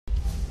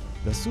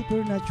the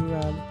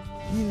supernatural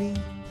healing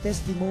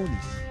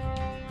testimonies.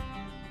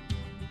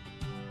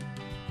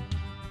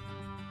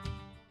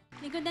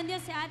 Lingkod ng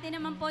Diyos, si ate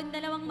naman po,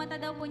 dalawang mata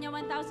daw po niya,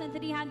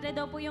 1,300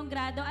 daw po yung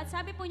grado. At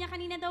sabi po niya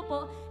kanina daw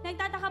po,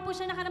 nagtataka po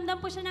siya,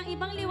 nakaramdam po siya ng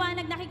ibang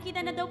liwanag,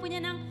 nakikita na daw po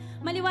niya ng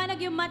maliwanag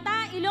yung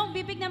mata, ilong,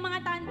 bibig ng mga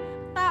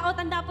tao,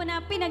 tanda po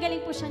na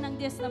pinagaling po siya ng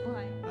Diyos na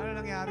buhay.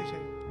 Ano nangyari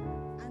sa'yo?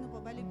 Ano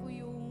po, bali po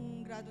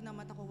yung grado ng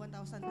mata ko,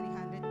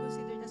 1,300.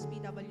 Considered as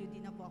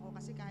PWD na po ako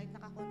kasi kahit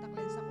naka-contact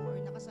lens ako or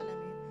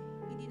nakasalamin,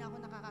 hindi na ako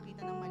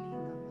nakakakita ng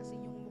malinaw. Kasi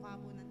yung mukha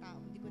po ng tao,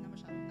 hindi ko na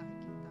masyadong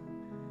nakikita.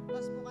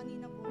 Tapos po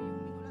kanina po, yung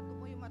minulat ko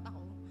po yung mata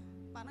ko,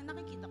 parang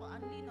nakikita ko,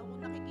 ang linaw ko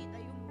nakikita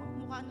yung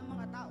mukha ng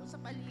mga tao sa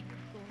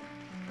paligid ko.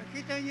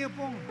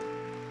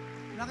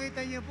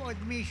 Nakita niyo po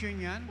admission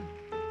yan.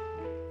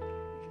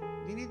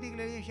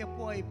 Dinideclare niya siya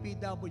po ay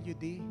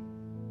PWD,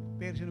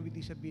 person with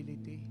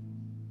disability.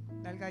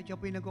 Dahil kahit siya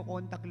po yung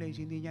nagko-contact lens,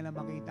 hindi niya na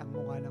makita ang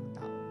mukha ng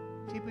tao.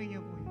 Sipin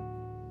niyo po yun.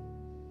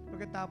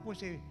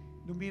 Pagkatapos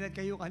lumilat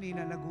kayo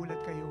kanina,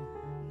 nagulat kayo.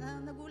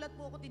 Nagulat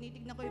po ako,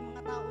 tinitignan ko yung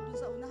mga tao dun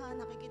sa unahan,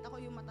 nakikita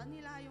ko yung mata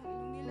nila, yung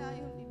ilong nila,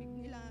 yung bibig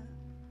nila.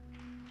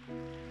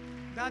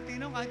 Dati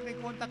kahit may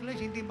contact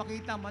lens, hindi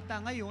makita mata.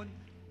 Ngayon,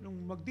 nung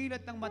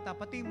magdilat ng mata,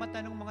 pati yung mata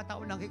ng mga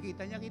tao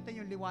nakikita niya. Kita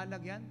yung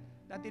liwanag yan.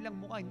 Dati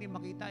lang mukha, hindi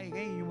makita.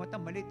 Ngayon, yung mata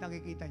malit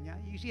nakikita niya.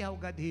 You see how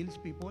God heals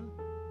people?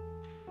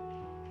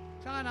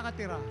 Saan ka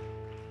nakatira?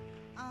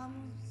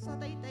 Sa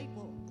Taytay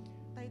po.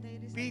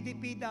 Taytay Rizal.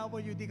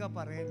 PWD ka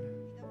pa rin.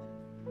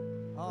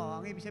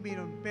 Oo, ang ibig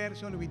sabihin nun,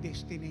 person with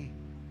destiny.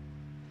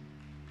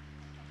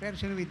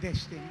 Person with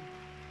destiny.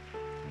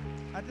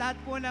 At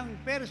lahat po ng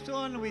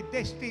person with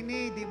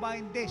destiny,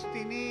 divine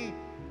destiny,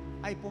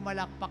 ay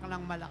pumalakpak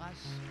ng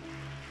malakas.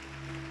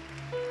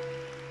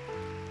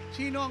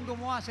 Sino ang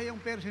gumawa sa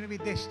iyong person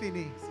with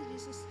destiny? Si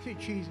Jesus. Si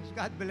Jesus.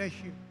 God bless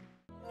you.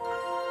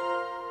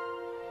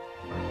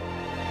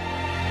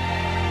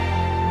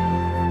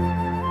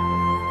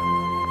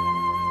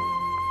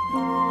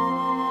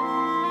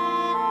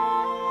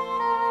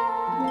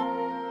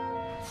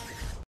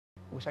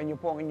 Buksan niyo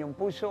po ang inyong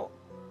puso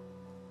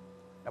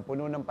na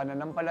puno ng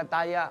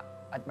pananampalataya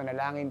at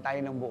manalangin tayo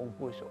ng buong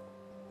puso.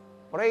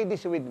 Pray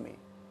this with me.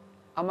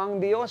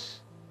 Amang Diyos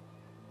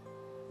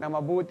na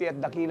mabuti at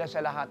dakila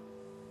sa lahat,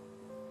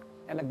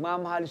 na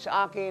nagmamahal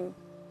sa akin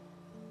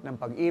ng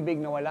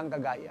pag-ibig na walang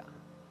kagaya.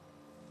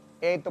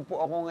 Eto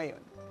po ako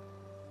ngayon,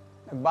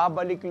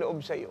 nagbabalik loob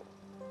sa iyo,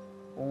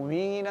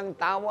 humingi ng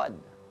tawad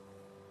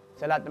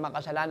sa lahat ng mga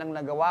kasalanang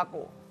nagawa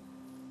ko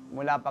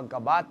mula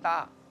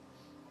pagkabata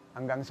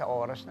hanggang sa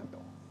oras na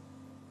to.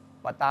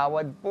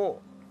 Patawad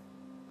po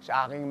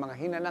sa aking mga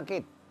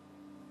hinanakit,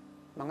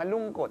 mga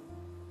lungkot,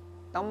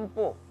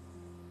 tampo,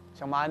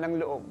 sama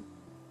ng loob,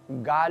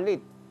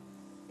 galit,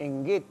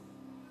 inggit,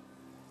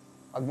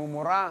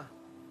 pagmumura,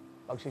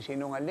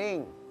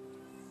 pagsisinungaling,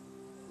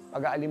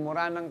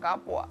 pag-aalimura ng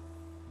kapwa,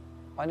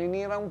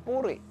 paninirang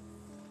puri,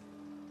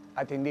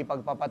 at hindi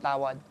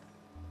pagpapatawad.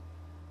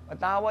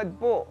 Patawad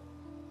po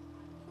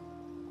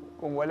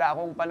kung wala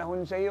akong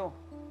panahon sa iyo.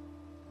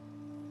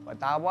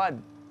 Patawad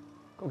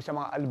kung sa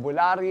mga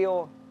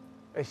albularyo,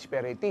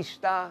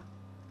 espiritista,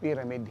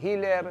 pyramid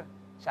healer,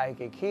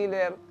 psychic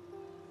healer,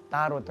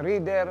 tarot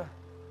reader,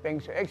 feng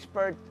shui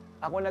expert,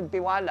 ako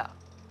nagtiwala.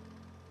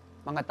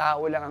 Mga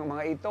tao lang ang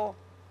mga ito,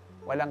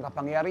 walang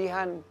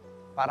kapangyarihan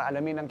para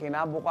alamin ang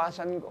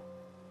kinabukasan ko.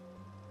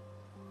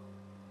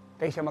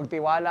 Kaysa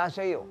magtiwala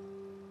sa iyo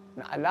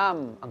na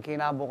alam ang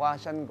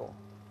kinabukasan ko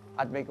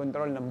at may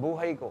kontrol ng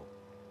buhay ko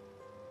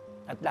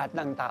at lahat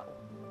ng tao.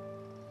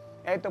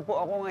 Eto po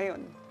ako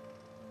ngayon,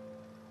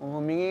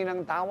 humingi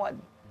ng tawad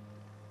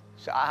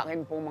sa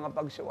akin pong mga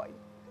pagsuway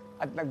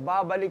at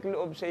nagbabalik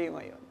loob sa iyo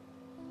ngayon.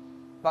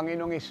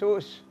 Panginoong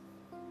Hesus,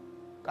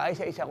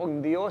 kaisa-isa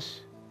kong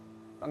Diyos,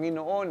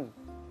 Panginoon,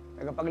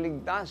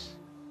 tagapagligtas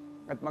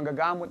at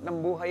magagamot ng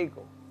buhay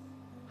ko.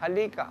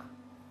 Halika,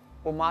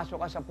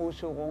 pumasok ka sa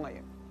puso ko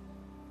ngayon.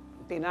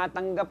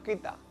 Tinatanggap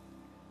kita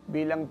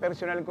bilang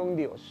personal kong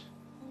Diyos,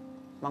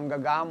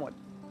 manggagamot,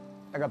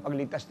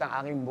 tagapagligtas ng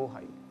aking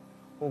buhay.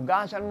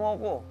 Hugasan mo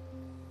ako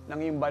ng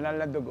iyong banal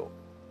na dugo.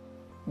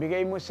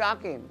 Bigay mo sa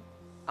akin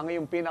ang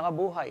iyong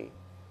pinakabuhay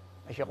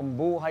na siya kong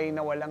buhay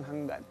na walang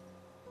hanggan.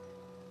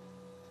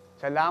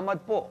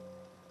 Salamat po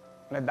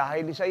na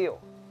dahil sa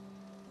iyo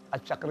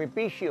at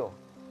sakripisyo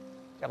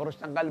sa krus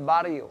ng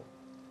Kalbaryo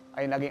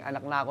ay naging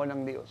anak na ako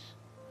ng Diyos.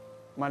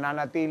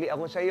 Mananatili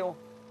ako sa iyo,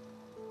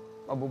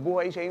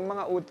 mabubuhay sa iyong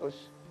mga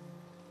utos,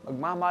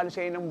 magmamahal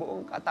sa iyo ng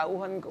buong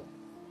katauhan ko,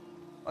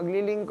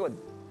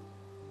 maglilingkod,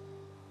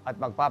 at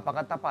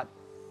magpapakatapat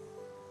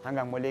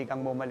hanggang muli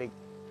kang bumalik.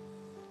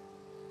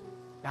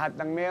 Lahat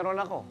ng meron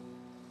ako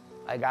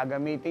ay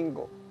gagamitin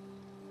ko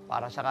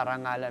para sa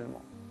karangalan mo.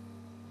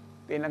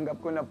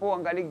 Tinanggap ko na po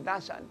ang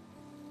kaligtasan.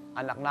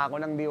 Anak na ako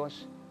ng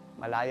Diyos,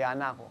 malaya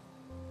na ako.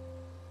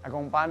 At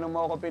kung paano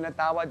mo ako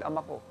pinatawad,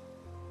 Ama ko,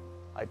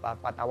 ay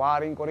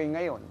papatawarin ko rin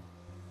ngayon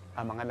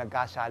ang mga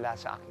nagkasala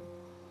sa akin.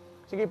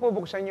 Sige po,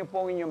 buksan niyo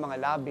po ang inyong mga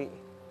labi.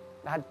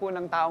 Lahat po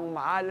ng taong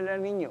maalala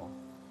ninyo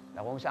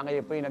na kung saan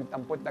kayo po'y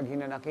nagtampot,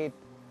 naghinanakit,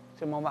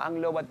 sumamaang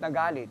loob at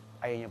nagalit,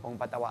 ayaw niyo pong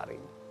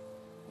patawarin.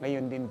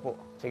 Ngayon din po.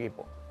 Sige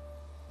po.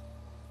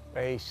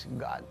 Praise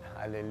God.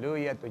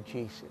 Hallelujah to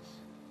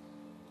Jesus.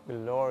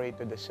 Glory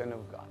to the Son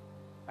of God.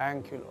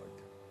 Thank you, Lord.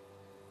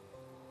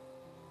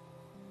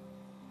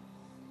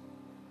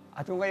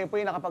 At kung kayo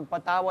po'y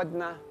nakapagpatawad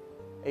na,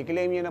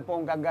 i-claim niyo na po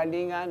ang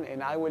kagalingan, and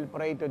I will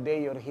pray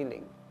today your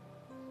healing.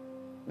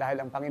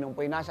 Dahil ang Panginoon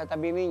po'y nasa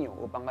tabi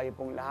ninyo upang kayo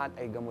pong lahat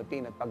ay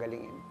gamutin at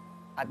pagalingin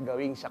at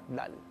gawing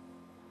sakdal.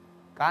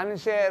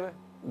 Cancer,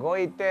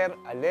 goiter,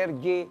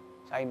 allergy,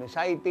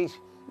 sinusitis,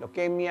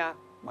 leukemia,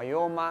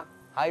 myoma,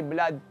 high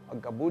blood,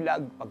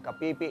 pagkabulag,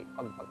 pagkapipi,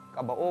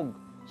 pagkabaog,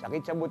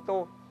 sakit sa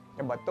buto,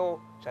 sa bato,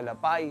 sa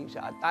lapay,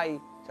 sa atay,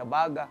 sa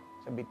baga,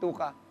 sa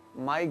bituka,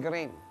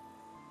 migraine,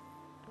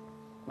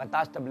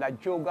 mataas na blood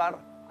sugar,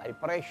 high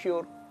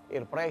pressure,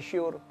 air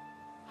pressure,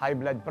 high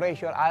blood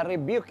pressure, I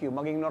rebuke you,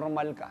 maging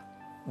normal ka.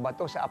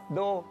 Bato sa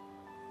abdo,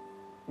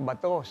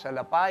 bato sa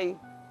lapay,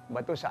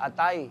 bato sa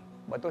atay,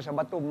 bato sa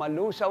bato,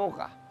 malusaw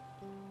ka.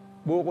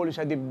 Bukol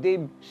sa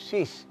dibdib,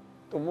 cyst,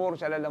 tumor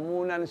sa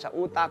lalamunan, sa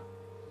utak,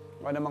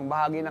 o namang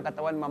bahagi ng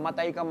katawan,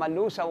 mamatay ka,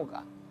 malusaw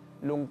ka.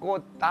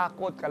 Lungkot,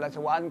 takot,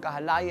 kalaswaan,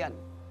 kahalayan.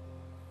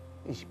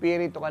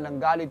 Espiritu ka ng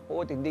galit,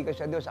 puot, hindi ka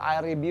sa Diyos, I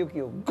rebuke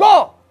you.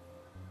 Go!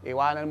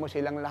 Iwanan mo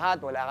silang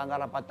lahat, wala kang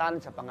karapatan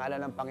sa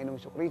pangalan ng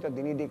Panginoong Jesucristo.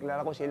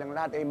 Dinideklara ko silang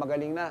lahat ay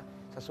magaling na.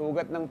 Sa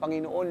sugat ng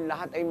Panginoon,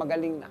 lahat ay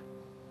magaling na.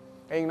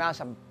 Kayong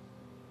nasa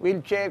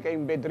wheelchair,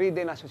 kayong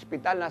bedridden, nasa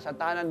ospital, nasa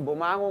tahanan,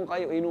 bumangon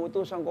kayo,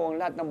 inuutusan ko ang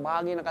lahat ng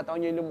bahagi ng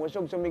katawan niyo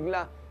lumusog,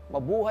 sumigla,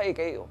 mabuhay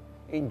kayo.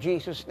 In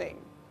Jesus'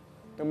 name.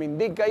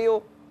 Tumindig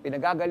kayo,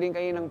 pinagagaling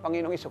kayo ng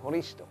Panginoong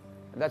Jesucristo.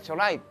 That's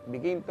right.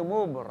 Begin to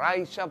move,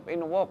 rise up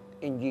and walk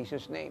in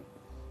Jesus' name.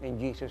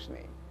 In Jesus'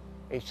 name.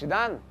 It's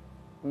done.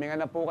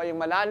 Huminga na po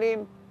kayong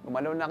malalim,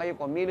 gumalaw na kayo,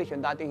 kumilos,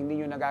 yung dating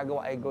hindi nyo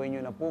nagagawa ay gawin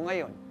nyo na po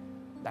ngayon.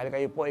 Dahil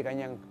kayo po ay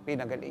kanyang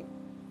pinagaling.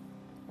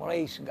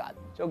 Praise God.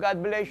 So God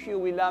bless you,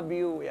 we love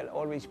you, we are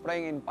always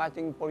praying and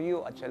fasting for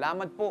you. At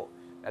salamat po,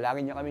 na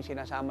lagi nyo kami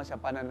sinasama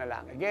sa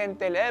pananalangin. Again,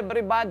 tell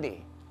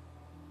everybody,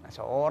 na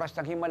sa oras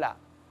ng himala,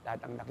 lahat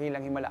ang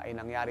dakilang himala ay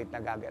nangyari at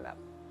nagaganap.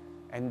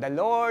 And the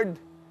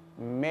Lord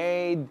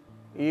made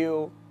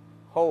you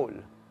whole.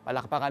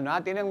 Palakpakan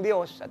natin ang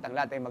Diyos at ang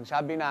lahat ay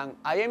magsabi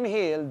ng, I am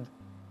healed,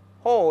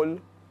 whole,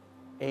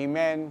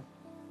 amen,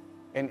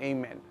 and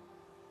amen.